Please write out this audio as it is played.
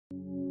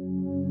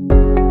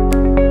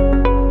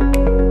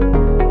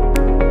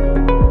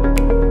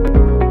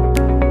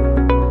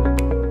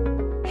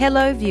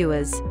Hello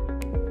viewers!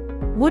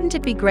 Wouldn't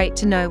it be great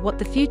to know what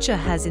the future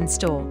has in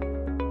store?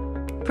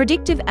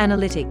 Predictive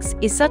analytics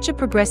is such a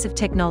progressive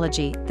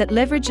technology that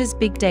leverages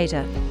big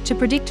data to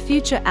predict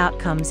future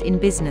outcomes in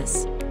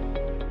business.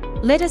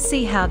 Let us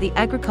see how the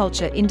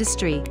agriculture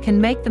industry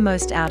can make the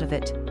most out of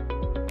it.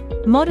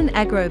 Modern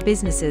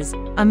agro-businesses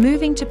are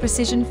moving to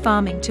precision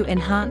farming to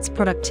enhance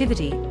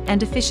productivity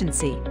and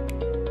efficiency.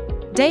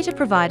 Data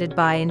provided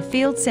by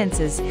in-field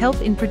sensors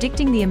help in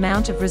predicting the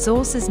amount of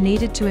resources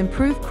needed to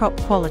improve crop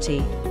quality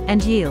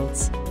and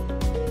yields.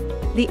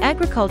 The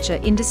agriculture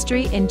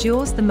industry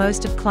endures the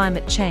most of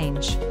climate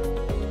change.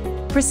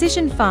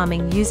 Precision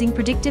farming using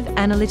predictive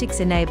analytics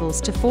enables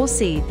to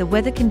foresee the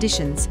weather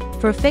conditions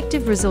for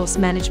effective resource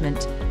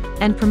management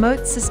and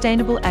promotes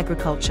sustainable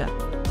agriculture.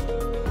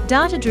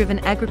 Data-driven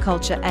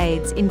agriculture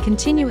aids in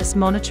continuous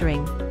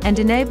monitoring and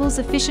enables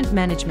efficient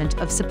management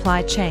of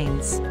supply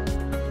chains.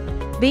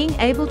 Being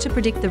able to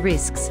predict the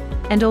risks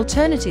and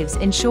alternatives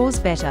ensures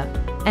better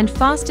and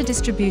faster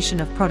distribution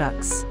of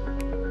products.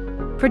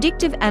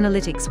 Predictive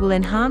analytics will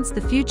enhance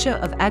the future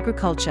of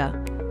agriculture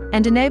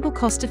and enable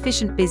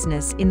cost-efficient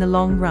business in the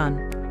long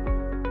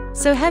run.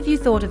 So have you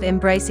thought of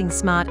embracing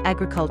smart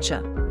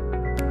agriculture?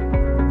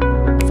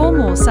 For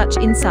more such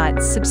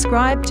insights,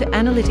 subscribe to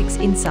Analytics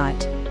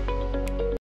Insight.